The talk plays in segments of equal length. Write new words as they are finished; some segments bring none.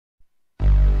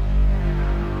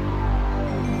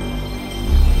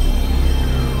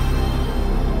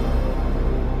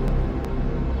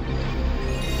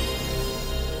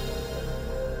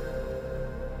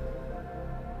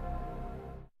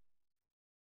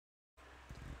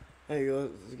Hey guys,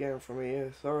 this is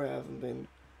Thegamerfromau. Sorry I haven't been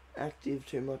active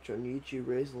too much on YouTube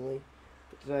recently,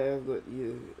 but today I've got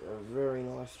you a very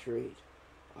nice treat.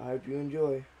 I hope you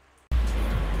enjoy.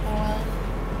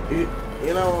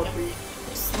 You know what?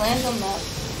 Just land on that.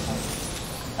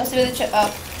 Let's do the chip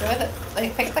up. Go with it.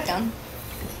 Like, pick up the gun.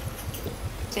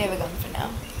 So you have a gun for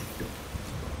now.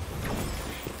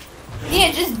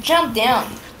 Yeah, just jump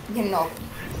down. You can knock.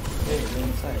 Yeah, you're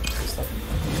inside. There's stuff in there.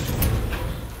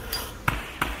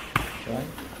 Right?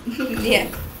 Yeah.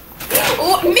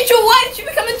 Oh, Mitchell, why did you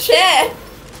become a chair?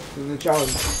 This is a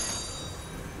challenge.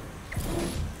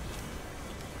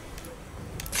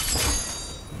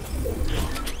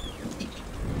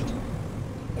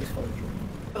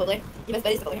 Probably. You must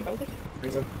following him, probably.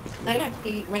 Reason? I don't know.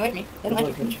 He ran away from me. He doesn't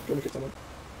like you. Let me get someone.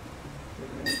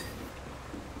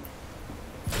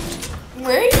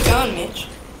 Where are you going, Mitch?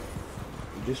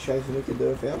 You just chasing me to do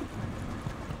a foul?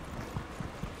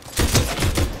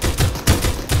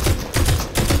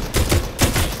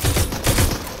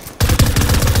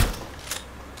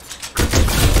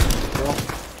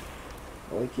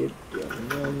 Oh, kid.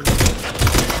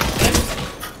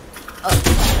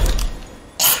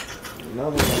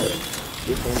 Another one.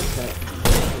 Different attack.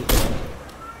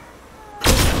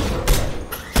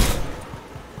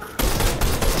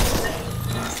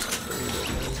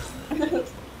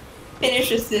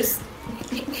 Finishes this.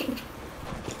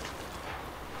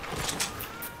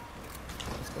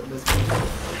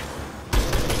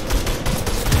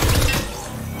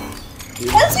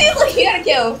 That's me, look, you gotta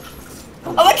kill.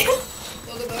 Oh my god.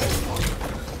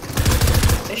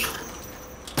 Fish.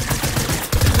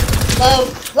 Love.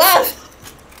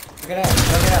 Look it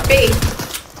out. B.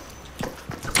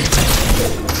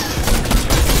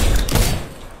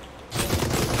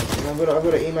 I've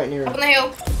got an emote near Up him. on the hill.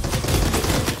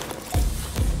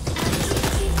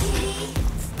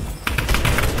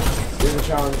 Here's a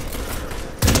challenge.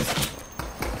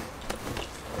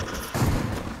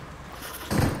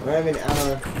 I have an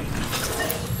ammo.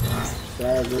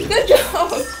 Sadly. Good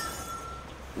job.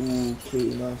 Ooh,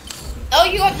 kitty, nice. Oh,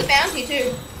 you got the bounty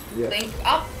too. Yeah. Think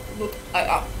up. Look.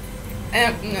 Up.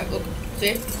 And no, look.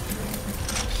 See?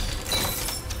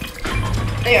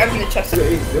 They open the chest. Look at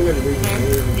the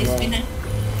reason. This spinner.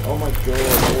 Oh my god,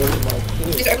 where's my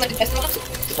Just kid? open like the chest one.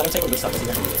 Just let him take all the stuff that's in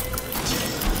there.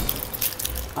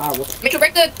 Ah, what? Mitchell,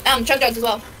 break the chug jugs as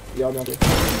well. Yeah, I'm not good.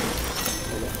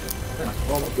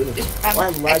 Oh my goodness. Just, I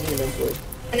am lagging eventually.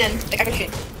 And then like I can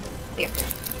shoot. Here.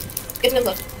 Get some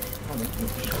close. Oh, no.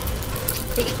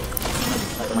 Take it.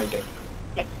 Like, what am I doing?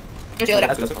 Okay. I'm gonna seal it out.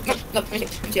 That's good. No, let me see.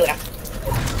 I'm gonna seal it out.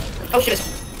 Oh shit.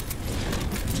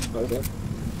 Okay.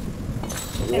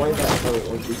 Why is that so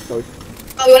like this so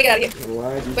Oh, we wanna get out of here.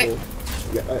 laggy? Wait.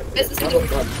 Yeah, This is I'm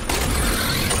good.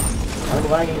 I'm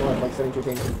lagging like 72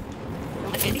 ping.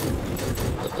 Like candy.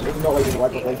 It's not like it's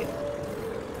like properly.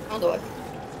 Oh lord.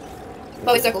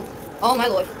 Oh, it's circle. Oh my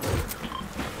lord.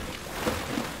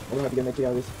 I'm gonna have to get my kid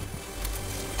out of this.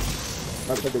 I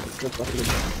have to take this stuff again.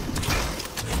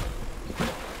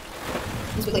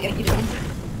 It's really getting you doing.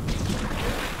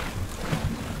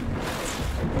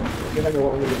 Get back to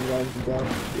what we're getting guys and down.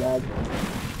 Lag.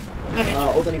 Okay.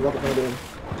 Also need rocket can I do him?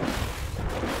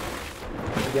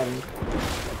 Again.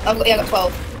 Yeah, I got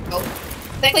 12. Oh.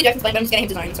 Thankfully Jackson's playing, but I'm just getting him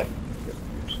to zone, so.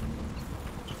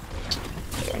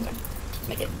 Get in zone.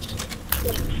 Make it.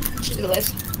 Do the list.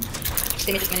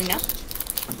 See me just winning now?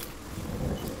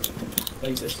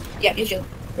 Use this. Yeah, use shield.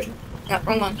 No,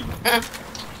 wrong one.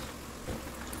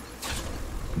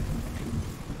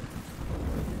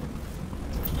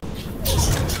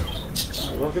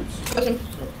 Rockets. Open.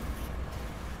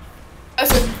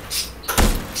 Open.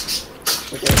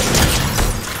 Okay.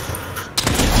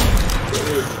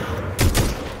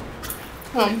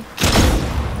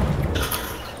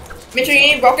 Mitchell, you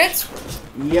need rockets?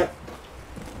 Yep.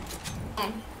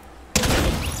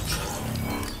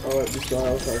 Alright, this guy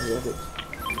also has rockets.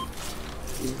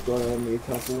 He's got only a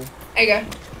couple. There you go.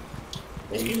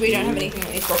 Just because we don't have anything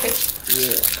that needs rockets.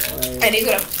 Yeah, And he's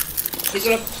gotta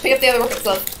pick up the other rockets,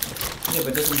 love. Yeah,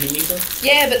 but doesn't he need them?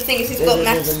 Yeah, but the thing is, he's got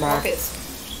max There's a max. rockets.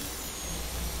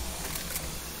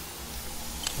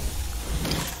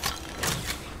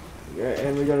 Yeah,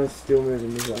 and we're gonna still move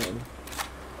in the zone.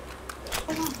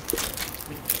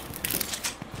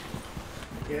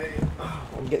 Okay.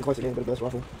 I'm getting close again, got a burst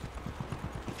rifle.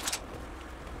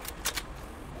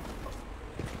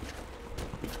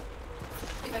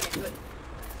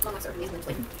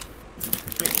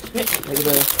 Maybe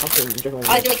the Hudson Jack one.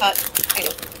 I do a cut. There you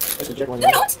go. That's a Jack one. No,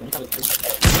 no.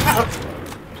 Uh-oh.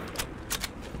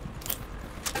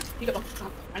 You go.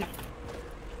 I know.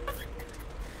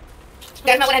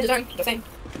 That's not what I had to learn. The same.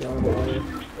 Yeah, I'm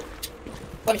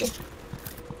Let me just.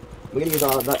 We're gonna use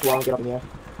that to get up in the air.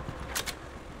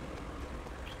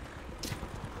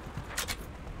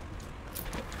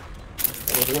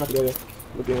 Okay, so we're gonna have to go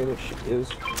look in, which is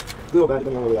good or bad,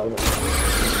 depending on where we are in it.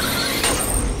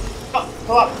 Oh,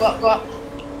 go up, go up, go up.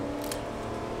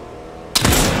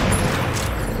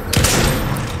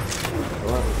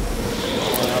 Alright.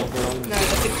 No,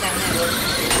 go keep down there.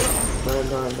 Don't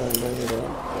do that.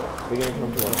 We're gonna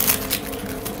come to us.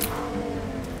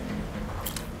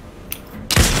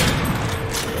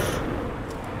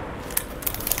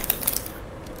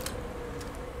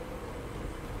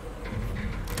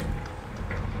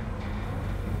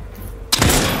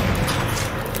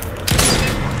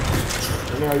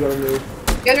 Now you gotta move.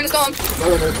 You guys are in the storm. No.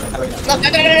 No. Wait. No,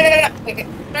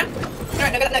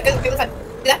 go this side.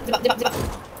 Do that. Zip up.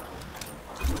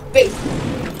 Wait.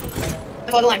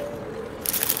 Follow the line.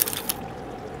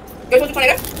 Go towards the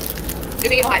tornado. Do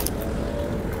you hide?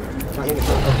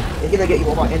 It's gonna get you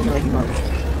more hot and it's gonna make you punch.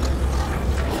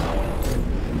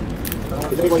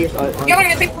 Is everybody here? You're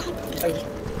running the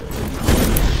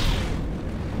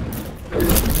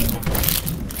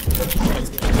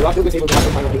You have to disable the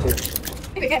final pieces.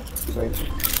 Okay. Sorry.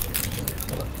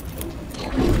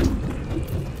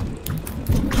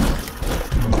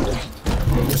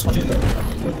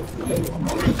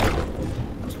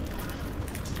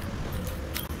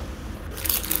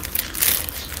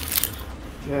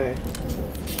 Okay.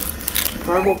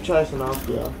 Fireball chase and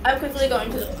after you. I'm quickly going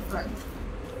to the front.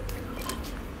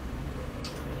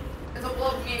 There's a blow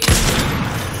of me.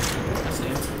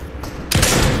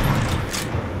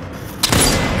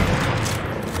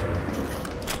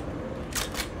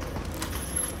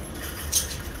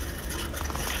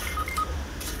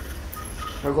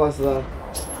 How close to that?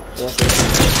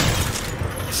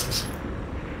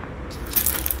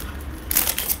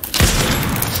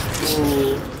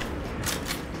 Ooh.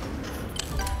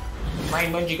 Ryan,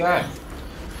 where'd you go?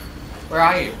 Where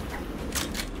are you?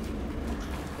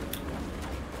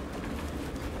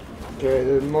 Okay,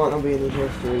 there might not be any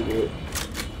chance to redo it.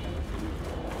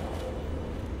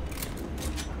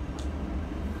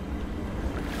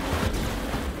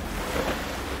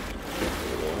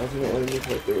 I think I just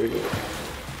have to redo it.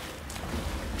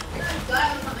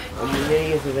 I'm gonna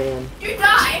use the van. You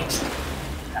die!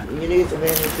 I'm gonna use the van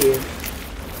with you.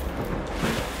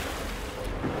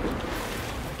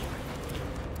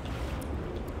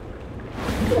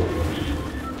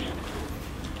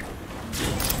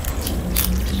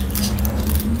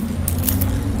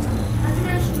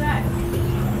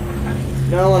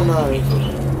 No one knows.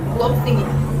 Blob thingy.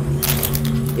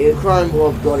 Yeah, crime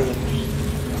blob got him.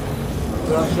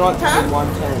 But I shot him in 110.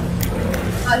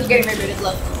 Oh, he's getting rebooted,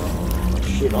 look.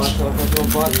 Shit, I thought I pressed the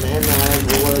button and I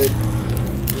overloaded.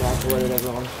 Yeah, I overloaded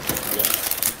everyone. Yeah.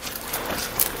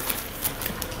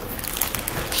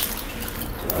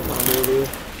 So I can't do it here.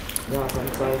 No, I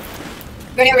can't save.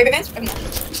 Go near reboot vans?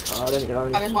 I don't get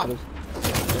on. I'm in one.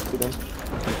 Let's do them.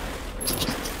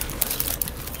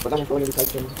 But I'm going to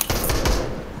take him.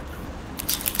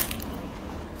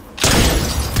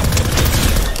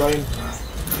 Got him.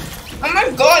 Oh my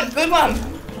god, good one!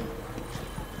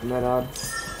 Not hard.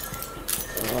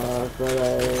 But no,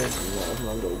 it's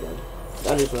not good again.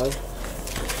 That is though.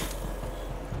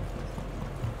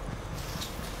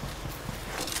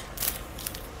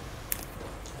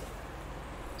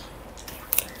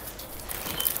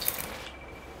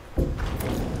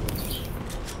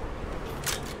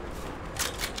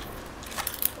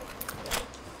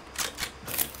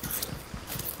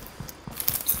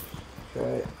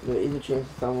 Okay, there is a chance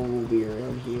someone will be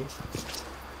around here.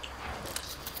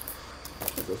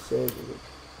 As I said,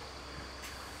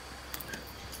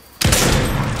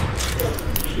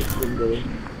 shit's been there.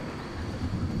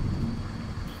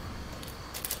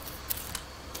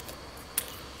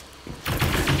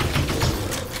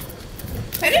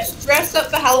 I just dressed up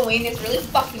for Halloween, it's really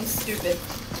fucking stupid.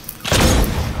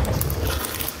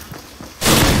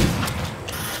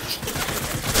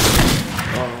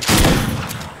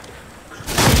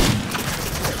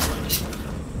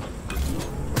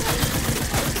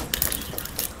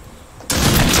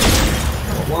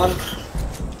 One.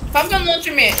 Stop them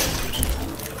launching me.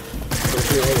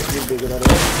 You're bigger than it.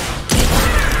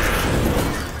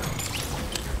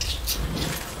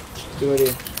 Good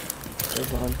idea. That's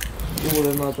fine. Ooh,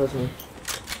 they're not pressing me.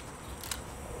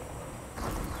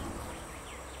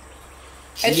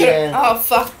 Yeah. Oh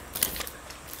fuck.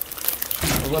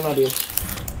 I've got an idea.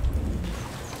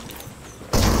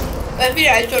 That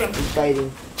video I showed him. He's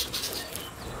baiting.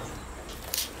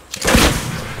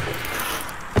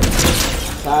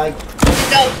 Tag.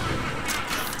 No.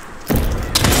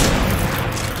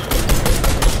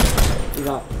 He's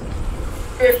up.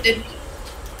 Drifted.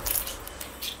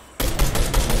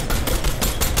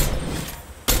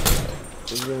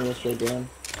 He's going to straight down.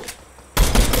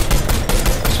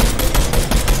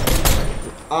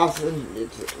 Awesome.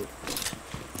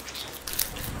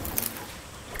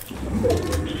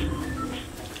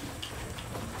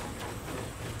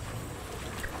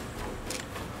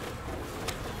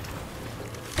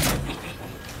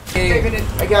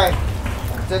 Okay,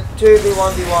 it's a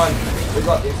 2v1v1. We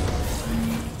got this.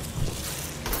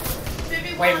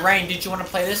 Wait, Rain, did you want to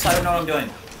play this? I don't know what I'm doing.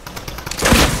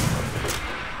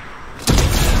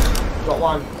 Got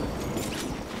one.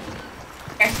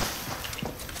 Okay.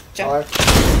 Jump.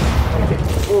 Okay.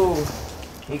 Ooh,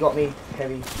 he got me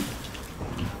heavy.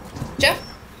 Jump.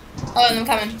 Oh, and I'm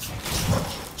coming.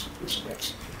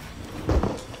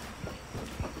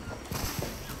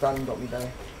 Gun got me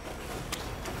there.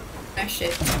 Oh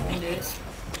shit, I can do this.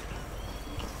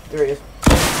 There he is.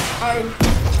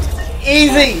 Oh.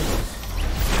 Easy!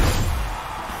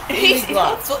 Easy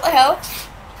claps, what the hell?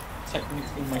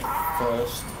 Technically my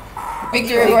first.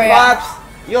 Victory Easy Royale. claps!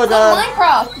 You're done!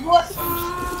 Minecraft! What?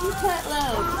 You can't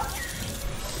load.